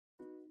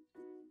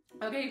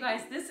Okay, you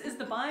guys, this is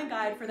the buying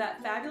guide for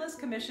that fabulous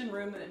commission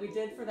room that we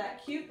did for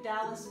that cute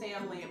Dallas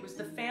family. It was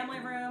the family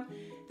room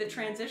that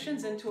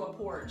transitions into a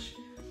porch.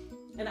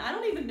 And I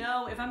don't even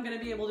know if I'm going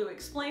to be able to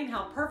explain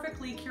how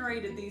perfectly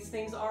curated these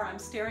things are. I'm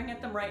staring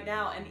at them right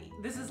now, and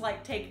this is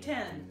like take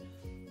 10.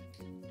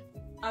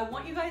 I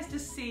want you guys to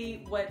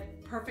see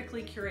what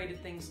perfectly curated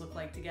things look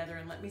like together,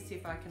 and let me see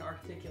if I can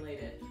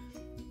articulate it.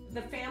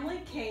 The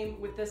family came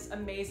with this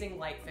amazing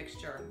light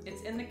fixture.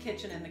 It's in the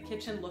kitchen, and the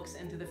kitchen looks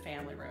into the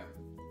family room.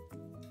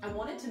 I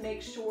wanted to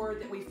make sure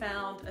that we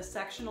found a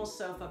sectional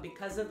sofa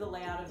because of the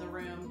layout of the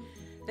room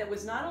that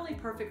was not only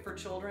perfect for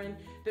children,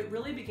 but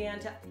really began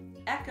to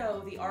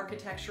echo the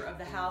architecture of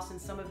the house and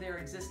some of their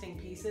existing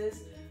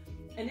pieces.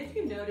 And if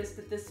you notice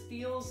that this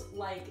feels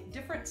like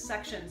different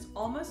sections,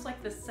 almost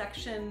like the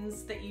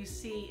sections that you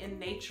see in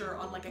nature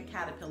on like a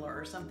caterpillar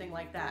or something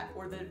like that,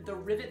 or the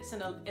rivets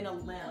in a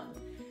limb.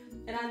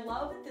 And I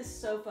love that this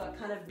sofa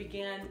kind of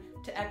began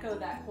to echo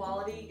that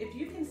quality. If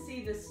you can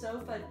see, this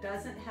sofa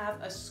doesn't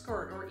have a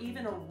skirt or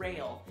even a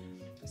rail.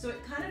 So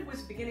it kind of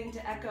was beginning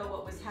to echo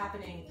what was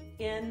happening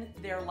in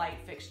their light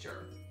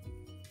fixture.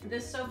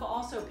 This sofa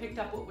also picked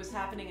up what was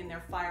happening in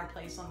their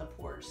fireplace on the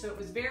porch. So it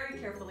was very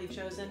carefully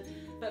chosen.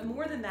 But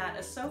more than that,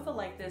 a sofa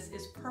like this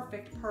is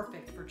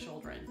perfect for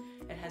children.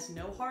 It has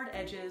no hard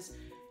edges.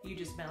 You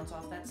just bounce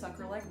off that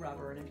sucker like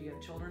rubber, and if you have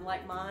children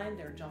like mine,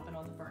 they're jumping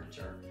on the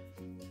furniture.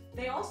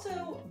 They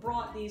also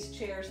brought these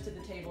chairs to the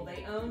table.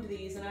 They owned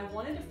these, and I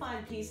wanted to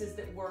find pieces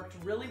that worked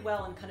really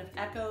well and kind of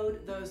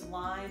echoed those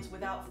lines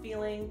without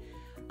feeling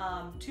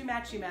too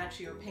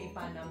matchy-matchy or paint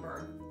by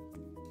number.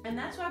 And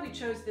that's why we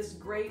chose this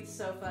great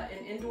sofa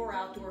in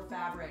indoor-outdoor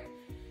fabric.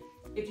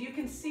 If you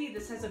can see,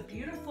 this has a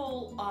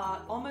beautiful,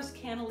 almost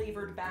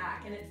cantilevered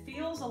back, and it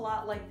feels a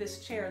lot like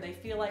this chair. They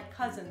feel like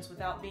cousins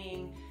without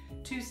being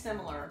too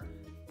similar.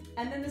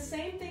 And then the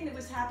same thing that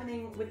was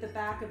happening with the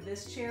back of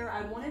this chair,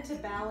 I wanted to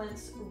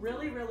balance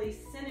really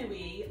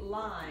sinewy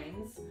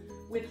lines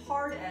with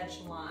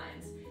hard-edged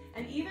lines.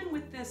 And even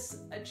with this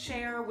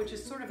chair, which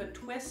is sort of a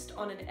twist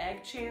on an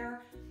egg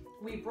chair,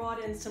 we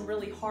brought in some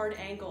really hard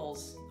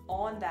angles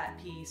on that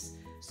piece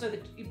so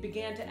that it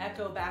began to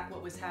echo back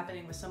what was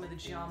happening with some of the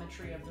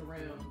geometry of the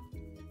room.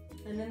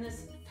 And then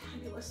this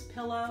fabulous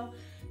pillow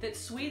that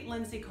sweet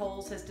Lindsay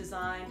Coles has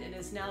designed and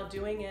is now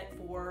doing it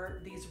for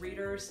these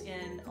readers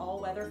in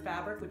all-weather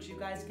fabric, which you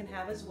guys can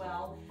have as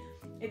well.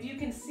 If you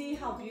can see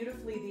how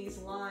beautifully these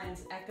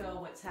lines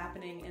echo what's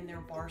happening in their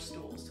bar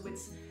stools. So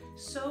it's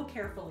so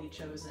carefully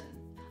chosen.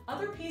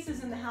 Other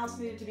pieces in the house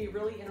needed to be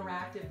really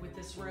interactive with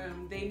this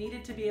room. They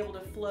needed to be able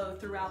to flow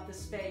throughout the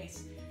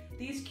space.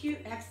 These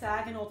cute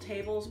hexagonal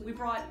tables, we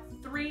brought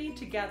 3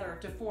 together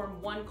to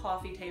form one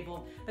coffee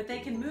table, but they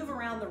can move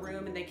around the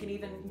room and they can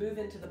even move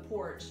into the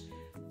porch.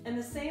 And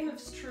the same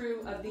is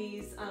true of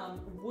these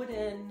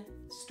wooden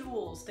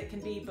stools that can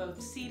be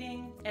both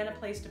seating and a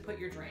place to put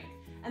your drink.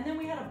 And then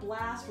we had a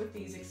blast with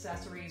these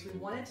accessories. We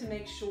wanted to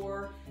make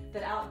sure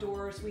that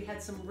outdoors we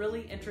had some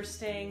really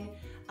interesting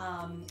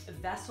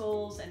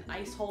vessels and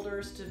ice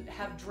holders to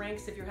have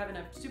drinks if you're having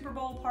a Super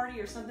Bowl party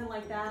or something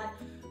like that.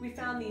 We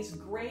found these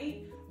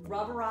great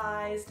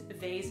rubberized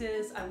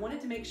vases. I wanted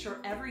to make sure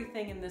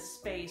everything in this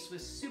space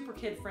was super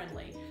kid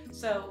friendly.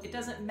 So it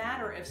doesn't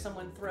matter if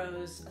someone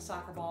throws a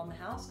soccer ball in the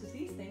house because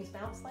these things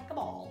bounce like a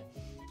ball.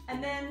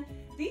 And then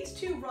these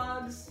 2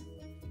 rugs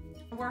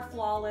were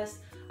flawless.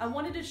 I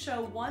wanted to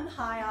show one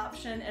high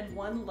option and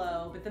one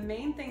low, but the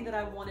main thing that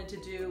I wanted to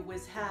do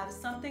was have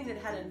something that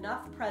had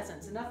enough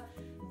presence, enough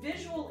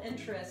visual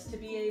interest to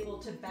be able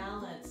to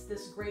balance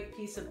this great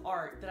piece of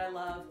art that I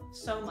love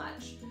so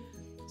much.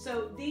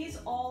 So these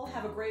all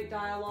have a great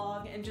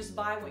dialogue, and just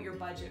buy what your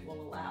budget will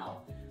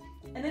allow.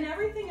 And then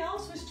everything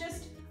else was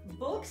just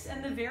books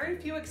and the very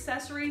few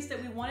accessories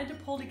that we wanted to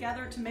pull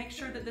together to make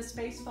sure that the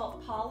space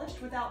felt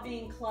polished without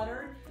being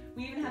cluttered.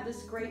 We even have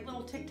this great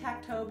little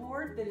tic-tac-toe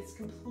board that is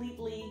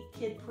completely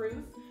kid-proof.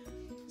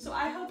 So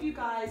I hope you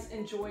guys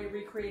enjoy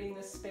recreating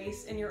this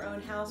space in your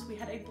own house. We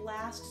had a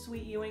blast,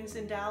 Sweet Ewings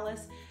in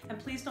Dallas. And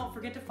please don't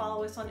forget to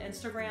follow us on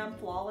Instagram,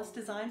 Flawless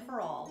Design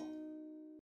for All.